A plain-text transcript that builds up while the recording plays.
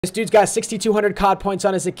This dude's got 6,200 COD points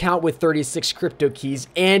on his account with 36 crypto keys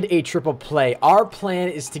and a triple play. Our plan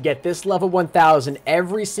is to get this level 1000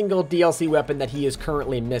 every single DLC weapon that he is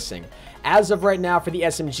currently missing. As of right now, for the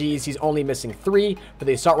SMGs, he's only missing 3. For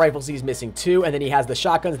the assault rifles, he's missing 2. And then he has the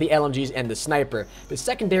shotguns, the LMGs, and the sniper. The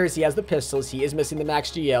secondaries, he has the pistols. He is missing the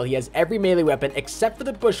max GL. He has every melee weapon except for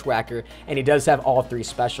the bushwhacker. And he does have all 3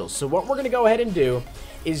 specials. So what we're going to go ahead and do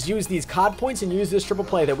is use these COD points and use this triple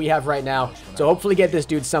play that we have right now to hopefully get this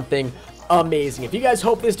dude something amazing. If you guys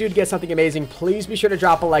hope this dude gets something amazing, please be sure to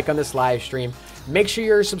drop a like on this live stream. Make sure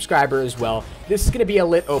you're a subscriber as well. This is going to be a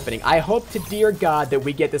lit opening. I hope to dear God that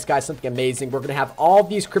we get this guy something amazing. We're going to have all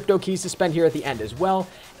these crypto keys to spend here at the end as well.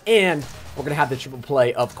 And we're going to have the triple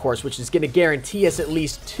play, of course, which is going to guarantee us at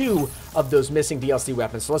least 2 of those missing DLC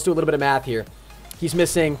weapons. So let's do a little bit of math here. He's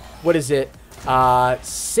missing, what is it?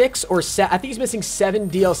 6 or 7, I think he's missing 7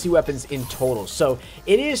 DLC weapons in total. So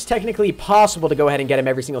it is technically possible to go ahead and get him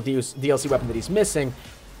every single DLC weapon that he's missing.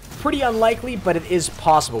 Pretty unlikely, but it is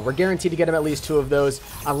possible. We're guaranteed to get him at least 2 of those,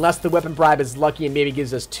 unless the weapon bribe is lucky and maybe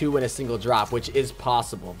gives us 2 in a single drop, which is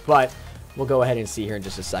possible. But we'll go ahead and see here in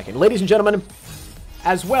just a second. Ladies and gentlemen,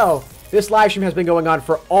 as well, this live stream has been going on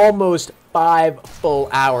for almost 5 full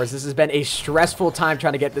hours. This has been a stressful time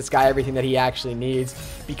trying to get this guy everything that he actually needs.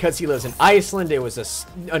 Because he lives in Iceland, it was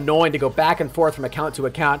annoying to go back and forth from account to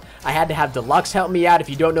account. I had to have Deluxe help me out. If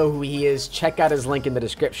you don't know who he is, check out his link in the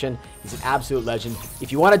description. He's an absolute legend.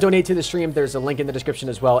 If you want to donate to the stream, there's a link in the description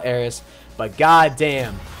as well, Eris. But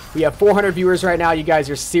goddamn, we have 400 viewers right now. You guys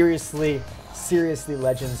are seriously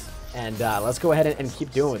legends. And let's go ahead and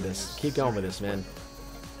keep doing with this. Keep going with this, man.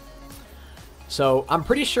 So I'm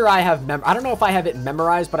pretty sure I have, I don't know if I have it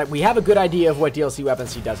memorized, but we have a good idea of what DLC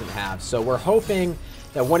weapons he doesn't have. So we're hoping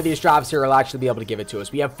that one of these drops here will actually be able to give it to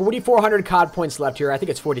us. We have 4,400 COD points left here. I think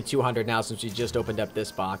it's 4,200 now since we just opened up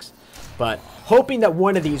this box. But hoping that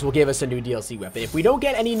one of these will give us a new DLC weapon. If we don't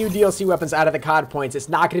get any new DLC weapons out of the COD points, it's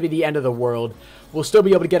not going to be the end of the world. We'll still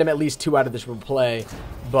be able to get him at least 2 out of this play.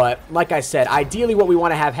 But like I said, ideally what we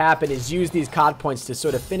want to have happen is use these COD points to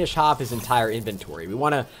sort of finish off his entire inventory. We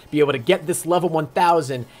want to be able to get this level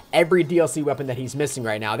 1000 every DLC weapon that he's missing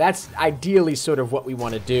right now. That's ideally sort of what we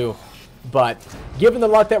want to do. But given the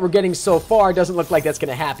luck that we're getting so far, it doesn't look like that's going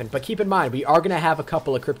to happen. But keep in mind, we are going to have a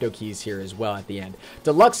couple of crypto keys here as well at the end.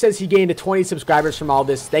 Deluxe says he gained 20 subscribers from all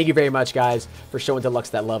this. Thank you very much, guys, for showing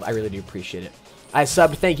Deluxe that love. I really do appreciate it. I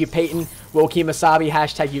subbed. Thank you, Peyton. Woki Masabi,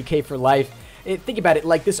 hashtag UK for life. Think about it,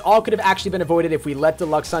 like this all could have actually been avoided if we let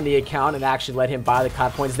Deluxe on the account and actually let him buy the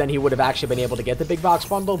COD points. Then he would have actually been able to get the big box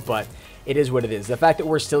bundle, but it is what it is. The fact that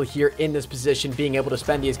we're still here in this position, being able to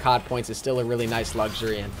spend these COD points is still a really nice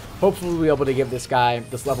luxury, and hopefully we'll be able to give this guy,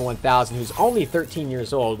 this level 1000, who's only 13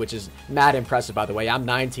 years old, which is mad impressive, by the way. I'm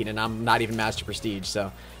 19 and I'm not even Master Prestige,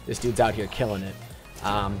 so this dude's out here killing it.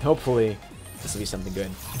 Hopefully this will be something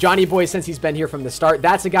good. Johnny Boy, since he's been here from the start,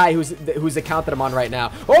 that's a guy whose account that I'm on right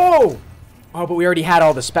now. Oh, but we already had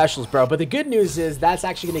all the specials, bro. But the good news is that's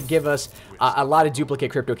actually going to give us a lot of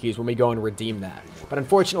duplicate crypto keys when we go and redeem that. But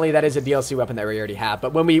unfortunately, that is a DLC weapon that we already have.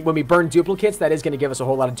 But when we burn duplicates, that is going to give us a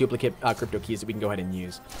whole lot of duplicate crypto keys that we can go ahead and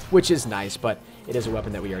use, which is nice. But it is a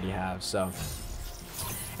weapon that we already have. So,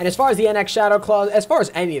 and as far as the NX Shadow Claw, as far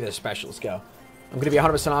as any of the specials go, I'm going to be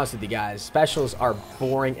 100% honest with you guys. Specials are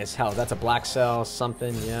boring as hell. That's a black cell,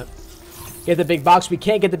 something, yep. Get the big box. We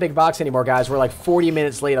can't get the big box anymore, guys. We're like 40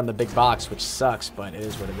 minutes late on the big box, which sucks, but it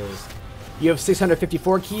is what it is. You have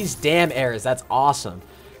 654 keys? Damn, Errors. That's awesome.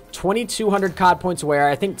 2,200 COD points away.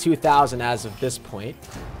 I think 2,000 as of this point.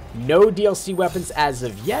 No DLC weapons as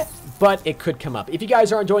of yet, but it could come up. If you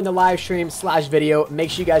guys are enjoying the live stream / video, make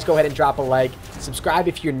sure you guys go ahead and drop a like. Subscribe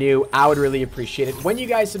if you're new. I would really appreciate it. When you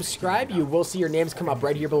guys subscribe, you will see your names come up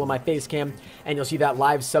right here below my face cam, and you'll see that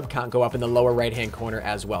live sub count go up in the lower right-hand corner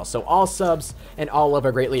as well. So all subs and all love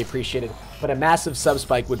are greatly appreciated, but a massive sub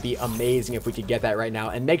spike would be amazing if we could get that right now.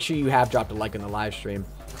 And make sure you have dropped a like on the live stream.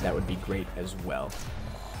 That would be great as well.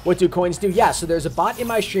 What do coins do? Yeah, so there's a bot in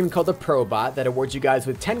my stream called the Pro Bot that awards you guys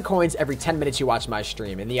with 10 coins every 10 minutes you watch my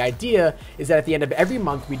stream. And the idea is that at the end of every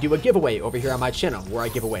month, we do a giveaway over here on my channel where I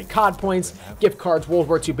give away COD points, gift cards, World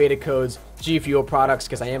War II beta codes, G Fuel products,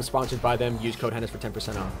 because I am sponsored by them. Use code HENNES for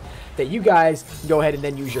 10% off. That you guys go ahead and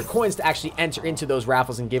then use your coins to actually enter into those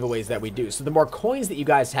raffles and giveaways that we do. So the more coins that you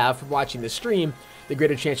guys have from watching the stream, the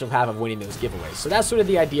greater chance you'll have of winning those giveaways. So that's sort of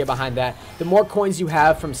the idea behind that. The more coins you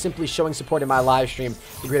have from simply showing support in my live stream,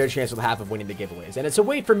 the greater chance you'll have of winning the giveaways. And it's a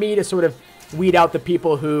way for me to sort of weed out the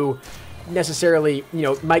people who necessarily, you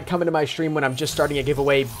know, might come into my stream when I'm just starting a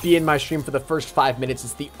giveaway, be in my stream for the first 5 minutes.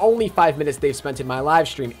 It's the only 5 minutes they've spent in my live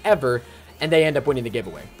stream ever. and they end up winning the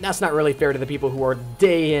giveaway. That's not really fair to the people who are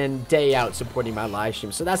day in, day out supporting my live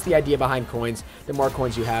stream. So that's the idea behind coins. The more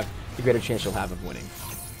coins you have, the greater chance you'll have of winning.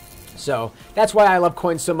 So that's why I love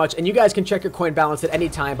coins so much. And you guys can check your coin balance at any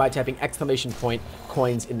time by typing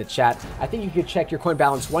 !coins in the chat. I think you could check your coin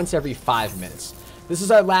balance once every 5 minutes. This is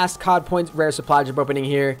our last COD points rare supply drop opening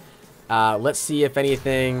here. Let's see if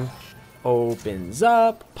anything opens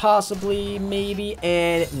up, possibly, maybe,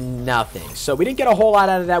 and nothing. So we didn't get a whole lot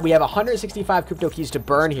out of that. We have 165 crypto keys to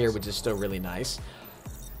burn here, which is still really nice.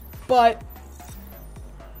 But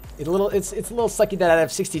it's a little sucky that out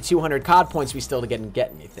of 6,200 COD points, we still didn't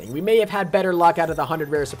get anything. We may have had better luck out of the 100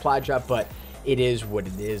 rare supply drop, but it is what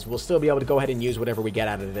it is. We'll still be able to go ahead and use whatever we get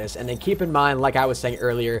out of this. And then keep in mind, like I was saying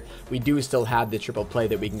earlier, we do still have the triple play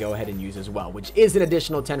that we can go ahead and use as well, which is an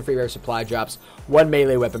additional 10 free rare supply drops, 1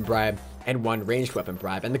 melee weapon bribe, and 1 ranged weapon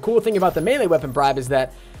bribe. And the cool thing about the melee weapon bribe is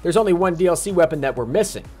that there's only 1 DLC weapon that we're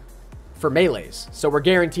missing for melees. So we're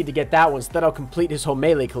guaranteed to get that one. So that'll complete his whole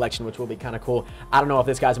melee collection, which will be kind of cool. I don't know if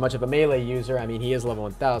this guy's much of a melee user. I mean, he is level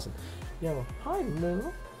 1000. Yo, hi, Lou.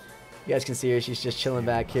 You guys can see her. She's just chilling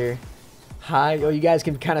back here. Hi. Oh, you guys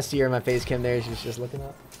can kind of see her in my face cam there. She's just looking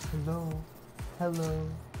up. Hello. Hello.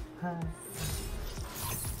 Hi.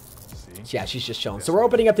 Yeah, she's just chilling. So we're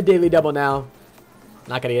opening up the daily double now.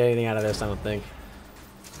 Not going to get anything out of this, I don't think.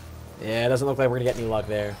 Yeah, it doesn't look like we're going to get any luck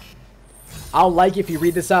there. I'll like if you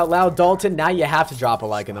read this out loud. Dalton, now you have to drop a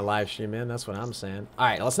like in the live stream, man. That's what I'm saying. All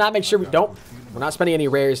right, let's not make sure we don't. We're not spending any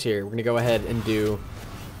rares here. We're going to go ahead and do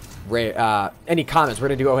rare. Any comments? We're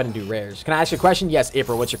going to go ahead and do rares. Can I ask you a question? Yes,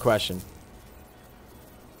 April, what's your question?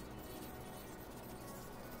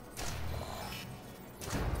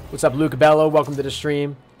 What's up, Luke Bello? Welcome to the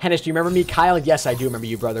stream. Hennis, do you remember me? Kyle? Yes, I do remember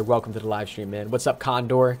you, brother. Welcome to the live stream, man. What's up,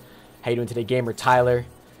 Condor? How you doing today, gamer? Tyler?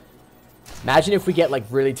 Imagine if we get, like,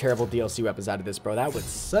 really terrible DLC weapons out of this, bro. That would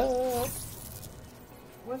suck.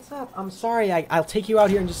 What's up? I'm sorry. I'll take you out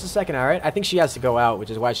here in just a second, all right? I think she has to go out, which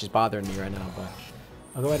is why she's bothering me right now, but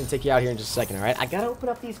I'll go ahead and take you out here in just a second, all right? I gotta open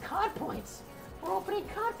up these COD points. We're opening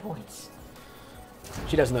COD points.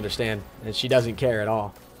 She doesn't understand, and she doesn't care at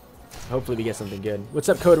all. Hopefully we get something good. What's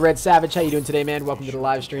up, Code Red Savage? How you doing today, man? Welcome to the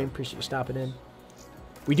live stream. Appreciate you stopping in.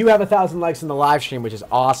 We do have 1,000 likes in the live stream, which is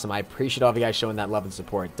awesome. I appreciate all of you guys showing that love and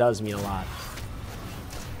support. It does mean a lot.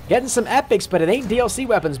 Getting some epics, but it ain't DLC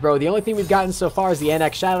weapons, bro. The only thing we've gotten so far is the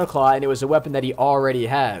NX Shadow Claw, and it was a weapon that he already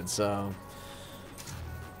had, so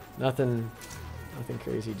nothing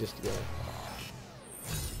crazy just yet.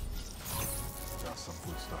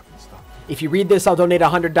 If you read this, I'll donate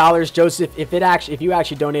 $100. Joseph, if you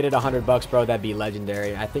actually donated $100, bro, that'd be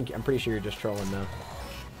legendary. I'm pretty sure you're just trolling though.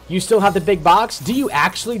 You still have the big box? Do you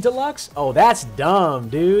actually, Deluxe? Oh, that's dumb,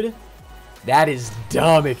 dude. That is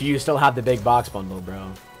dumb if you still have the big box bundle,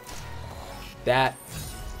 bro. Yeah,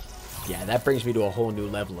 that brings me to a whole new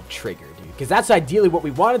level of trigger, dude. Because that's ideally what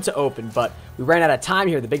we wanted to open, but we ran out of time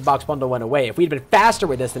here. The big box bundle went away. If we'd been faster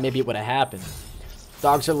with this, then maybe it would have happened.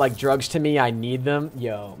 Dogs are like drugs to me. I need them.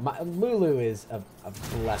 Yo, Lulu is a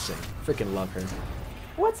blessing. Freaking love her.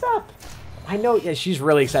 What's up? I know, yeah, she's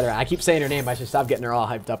really excited. I keep saying her name. I should stop getting her all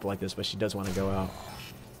hyped up like this, but she does want to go out.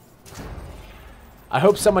 I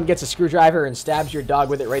hope someone gets a screwdriver and stabs your dog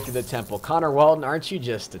with it right through the temple. Connor Walton, aren't you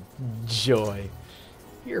just a joy?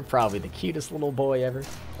 You're probably the cutest little boy ever.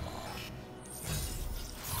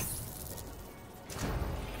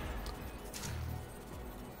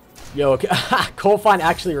 Yo, Cole Fine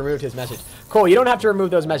actually removed his message. Cole, you don't have to remove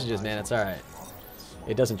those messages, man. It's alright.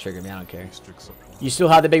 It doesn't trigger me. I don't care. You still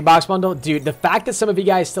have the big box bundle? Dude, the fact that some of you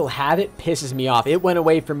guys still have it pisses me off. It went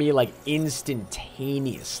away for me, like,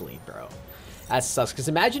 instantaneously, bro. That sucks. Because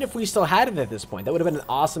imagine if we still had it at this point. That would have been an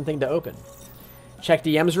awesome thing to open. Check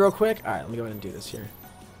DMs real quick. Alright, let me go ahead and do this here.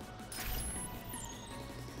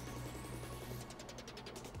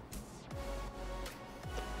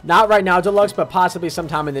 Not right now, Deluxe, but possibly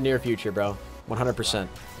sometime in the near future, bro. 100%.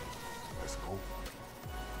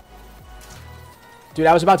 Dude,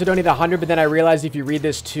 I was about to donate 100, but then I realized if you read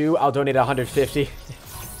this too, I'll donate 150.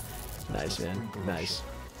 Nice, man. Nice.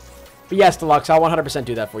 But yes, Deluxe, I'll 100%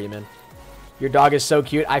 do that for you, man. Your dog is so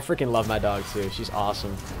cute. I freaking love my dog, too. She's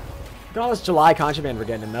awesome. Look at all this July contraband we're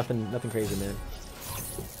getting, and nothing crazy, man.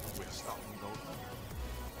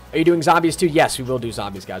 Are you doing zombies, too? Yes, we will do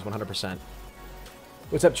zombies, guys, 100%.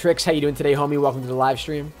 What's up, Trix? How you doing today, homie? Welcome to the live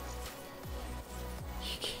stream.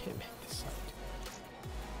 You can't make this up, dude.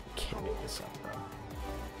 You can't make this up, bro.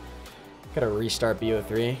 Gotta restart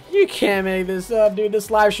BO3. You can't make this up, dude.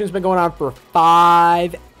 This live stream's been going on for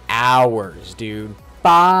 5 hours, dude.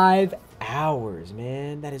 5 hours,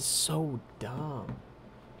 man. That is so dumb.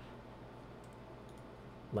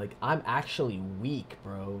 Like, I'm actually weak,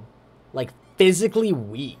 bro. Like, physically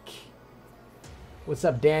weak. What's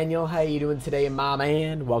up, Daniel? How you doing today, my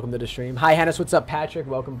man? Welcome to the stream. Hi, Hannes. What's up, Patrick?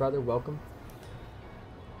 Welcome, brother. Welcome.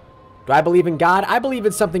 Do I believe in God? I believe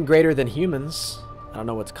it's something greater than humans. I don't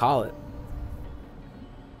know what to call it.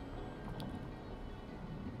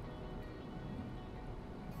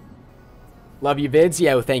 Love you, vids.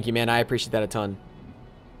 Yeah, well, thank you, man. I appreciate that a ton.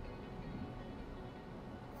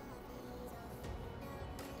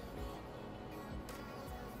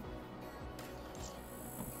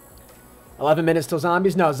 $11 till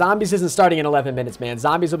zombies? No, zombies isn't starting in 11 minutes, man.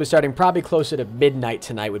 Zombies will be starting probably closer to midnight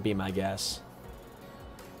tonight would be my guess.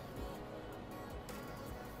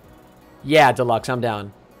 Yeah, Deluxe, I'm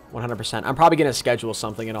down. 100%. I'm probably going to schedule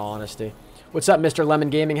something in all honesty. What's up, Mr. Lemon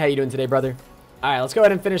Gaming? How you doing today, brother? All right, let's go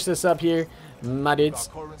ahead and finish this up here, my dudes.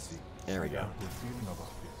 There we go.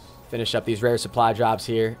 Finish up these rare supply drops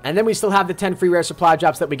here. And then we still have the 10 free rare supply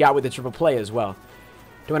drops that we got with the triple play as well.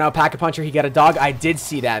 Doing out Pack a Puncher, he got a dog. I did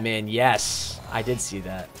see that, man. Yes, I did see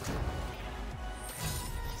that.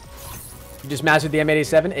 You just mastered the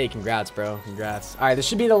M87? Hey, congrats, bro. Congrats. All right, this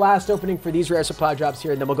should be the last opening for these rare supply drops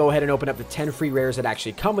here, and then we'll go ahead and open up the 10 free rares that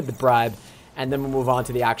actually come with the bribe, and then we'll move on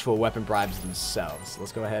to the actual weapon bribes themselves.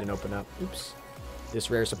 Let's go ahead and open up, oops, this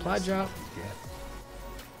rare supply drop.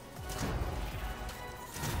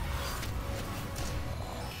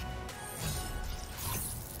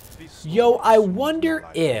 Yo, I wonder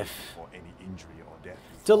if...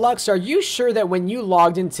 Deluxe, are you sure that when you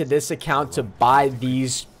logged into this account to buy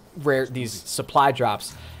these supply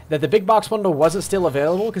drops, that the big box bundle wasn't still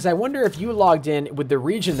available? Because I wonder if you logged in with the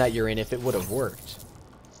region that you're in, if it would have worked.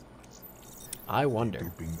 I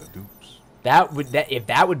wonder. That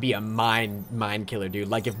would be a mind killer, dude.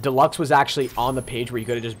 Like if Deluxe was actually on the page where you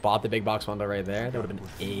could have just bought the big box bundle right there, that would have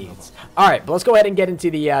been AIDS. All right, but let's go ahead and get into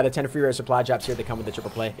the 10 free rare supply drops here that come with the triple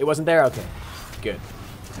play. It wasn't there? Okay, good.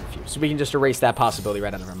 So we can just erase that possibility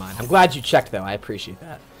right out of our mind. I'm glad you checked though. I appreciate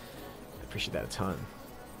that. I appreciate that a ton.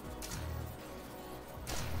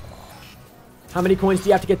 How many coins do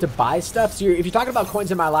you have to get to buy stuff? So if you're talking about coins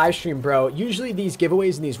in my live stream, bro, usually these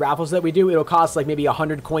giveaways and these raffles that we do, it'll cost like maybe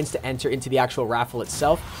 100 coins to enter into the actual raffle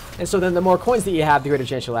itself. And so then the more coins that you have, the greater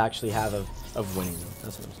chance you'll actually have of winning them.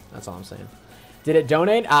 That's all I'm saying. Did it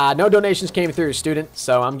donate? No donations came through, student.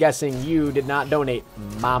 So I'm guessing you did not donate,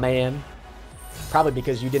 my man. Probably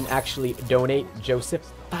because you didn't actually donate, Joseph.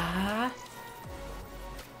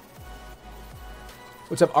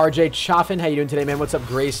 What's up, RJ Chaffin? How you doing today, man? What's up,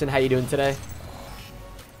 Grayson? How you doing today?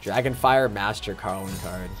 Dragonfire Master Carlin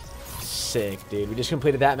card. Sick, dude. We just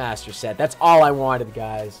completed that master set. That's all I wanted,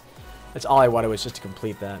 guys. That's all I wanted was just to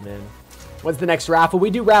complete that, man. When's the next raffle? We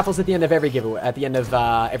do raffles at the end of every giveaway. At the end of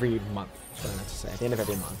every month. That's what I meant to say. At the end of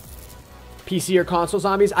every month. PC or console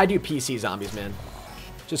zombies? I do PC zombies, man.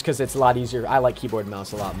 Just because it's a lot easier. I like keyboard and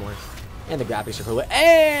mouse a lot more. And the graphics are cool.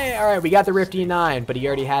 Hey! Alright, we got the Rift E9, but he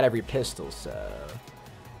already had every pistol, so...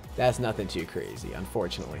 That's nothing too crazy,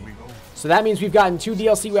 unfortunately. So that means we've gotten 2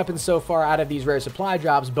 DLC weapons so far out of these rare supply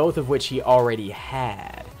drops, both of which he already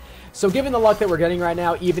had. So given the luck that we're getting right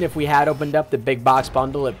now, even if we had opened up the big box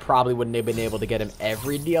bundle, it probably wouldn't have been able to get him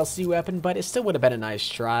every DLC weapon, but it still would have been a nice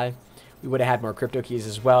try. We would have had more crypto keys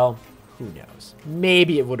as well. Who knows?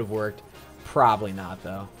 Maybe it would have worked. Probably not,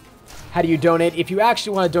 though. How do you donate? If you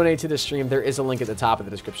actually want to donate to the stream, there is a link at the top of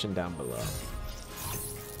the description down below.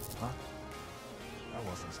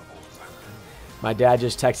 My dad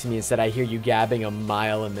just texted me and said, I hear you gabbing a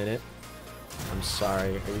mile a minute. I'm sorry.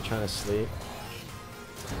 Are you trying to sleep?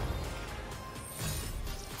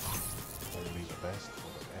 Only the best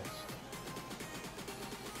for the best.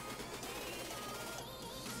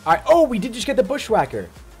 Alright. Oh, we did just get the Bushwhacker.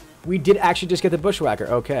 We did actually just get the Bushwhacker.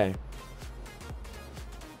 Okay.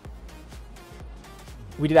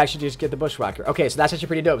 We did actually just get the Bushwhacker. Okay, so that's actually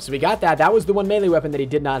pretty dope. So we got that. That was the one melee weapon that he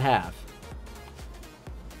did not have.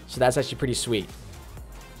 So that's actually pretty sweet.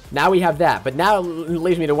 Now we have that. But now it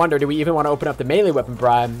leaves me to wonder, do we even want to open up the melee weapon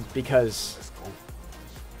bribe? Because...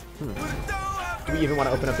 Do we even want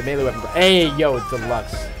to open up the melee weapon bribe? Hey, yo,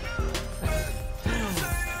 Deluxe.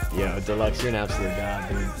 Yo, Deluxe, you're an absolute god,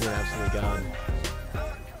 dude. You're an absolute god.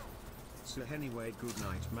 So anyway, good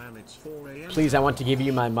night, man. It's 4 AM. Please, I want to give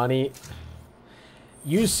you my money.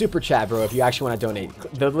 Use Super Chat, bro, if you actually want to donate.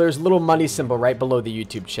 There's a little money symbol right below the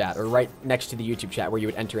YouTube chat, or right next to the YouTube chat where you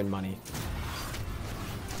would enter in money.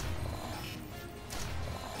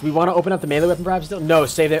 Do we want to open up the melee weapon bribe still? No,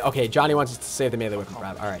 save it. Okay, Johnny wants us to save the melee weapon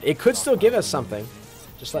bribe. All right, it could still give us something.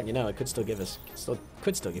 Just letting you know, it could still give us,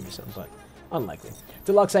 could still give you something, but unlikely.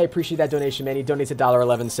 Deluxe, I appreciate that donation, man. He donates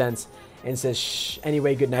 $1.11 and says, shh,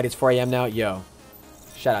 anyway, good night. It's 4 AM now. Yo,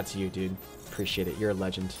 shout out to you, dude. Appreciate it. You're a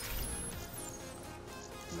legend.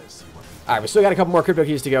 All right, we still got a couple more crypto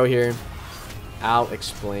keys to go here. I'll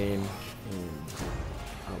explain in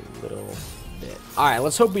a little bit. All right,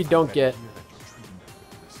 let's hope we don't get...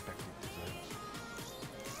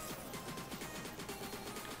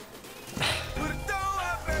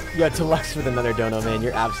 Yo, Deluxe with another dono, man.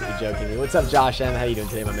 You're absolutely joking me. What's up, Josh M? How you doing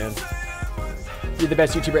today, my man? You're the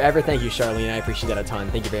best YouTuber ever. Thank you, Charlene. I appreciate that a ton.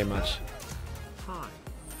 Thank you very much. Hi.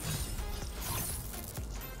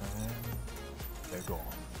 They're gone.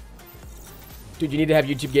 Dude, you need to have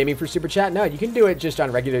YouTube gaming for Super Chat? No, you can do it just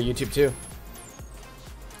on regular YouTube, too.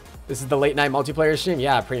 This is the late night multiplayer stream?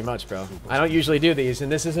 Yeah, pretty much, bro. I don't usually do these,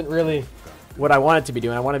 and this isn't really what I want it to be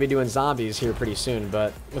doing. I want to be doing zombies here pretty soon,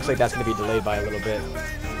 but looks like that's going to be delayed by a little bit.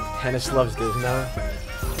 Hennis loves Dismo.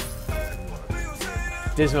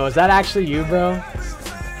 Dismo, is that actually you, bro?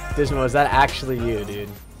 Dismo, is that actually you, dude?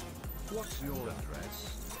 What's your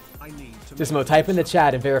address? I need to Dismo, type in the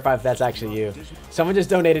chat and verify if that's actually you. Someone just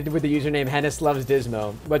donated with the username Hennis loves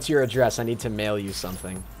Dismo. What's your address? I need to mail you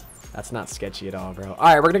something. That's not sketchy at all, bro. All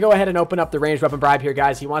right, we're going to go ahead and open up the ranged weapon bribe here,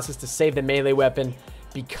 guys. He wants us to save the melee weapon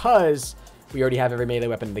because we already have every melee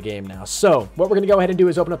weapon in the game now. So what we're going to go ahead and do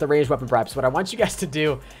is open up the ranged weapon bribe. So what I want you guys to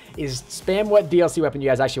do is spam what DLC weapon you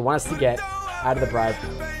guys actually want us to get out of the bribe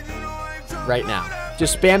right now.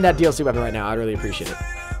 Just spam that DLC weapon right now. I'd really appreciate it.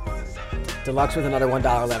 Deluxe with another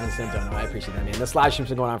 $1.11 dono. I appreciate that, man. This live stream's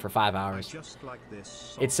been going on for 5 hours. just like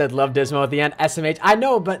this. It said love Dismo at the end. SMH. I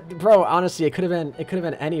know, but bro, honestly, it could have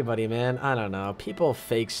been anybody, man. I don't know. People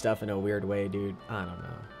fake stuff in a weird way, dude. I don't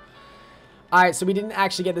know. All right, so we didn't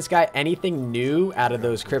actually get this guy anything new out of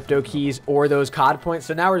those crypto keys or those COD points.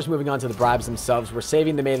 So now we're just moving on to the bribes themselves. We're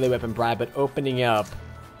saving the melee weapon bribe, but opening up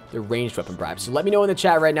the ranged weapon bribe. So let me know in the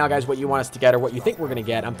chat right now, guys, what you want us to get or what you think we're going to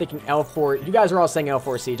get. I'm thinking L4. You guys are all saying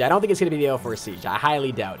L4 Siege. I don't think it's going to be the L4 Siege. I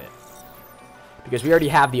highly doubt it. Because we already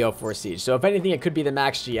have the L4 Siege. So if anything, it could be the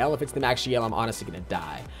Max GL. If it's the Max GL, I'm honestly going to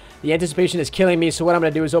die. The anticipation is killing me. So what I'm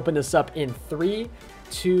going to do is open this up in 3,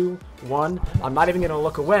 2, 1. I'm not even going to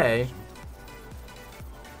look away.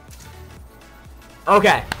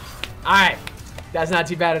 Okay. Alright. That's not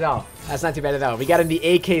too bad at all. That's not too bad at all. We got in the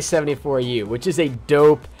AK-74U, which is a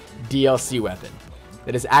dope DLC weapon.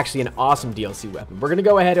 That is actually an awesome DLC weapon. We're going to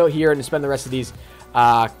go ahead out here and spend the rest of these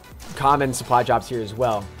common supply drops here as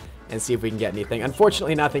well and see if we can get anything.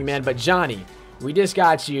 Unfortunately, nothing, man. But Johnny, we just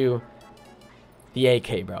got you the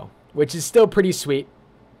AK, bro, which is still pretty sweet.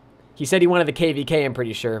 He said he wanted the KVK, I'm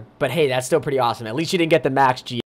pretty sure. But hey, that's still pretty awesome. At least you didn't get the Max G.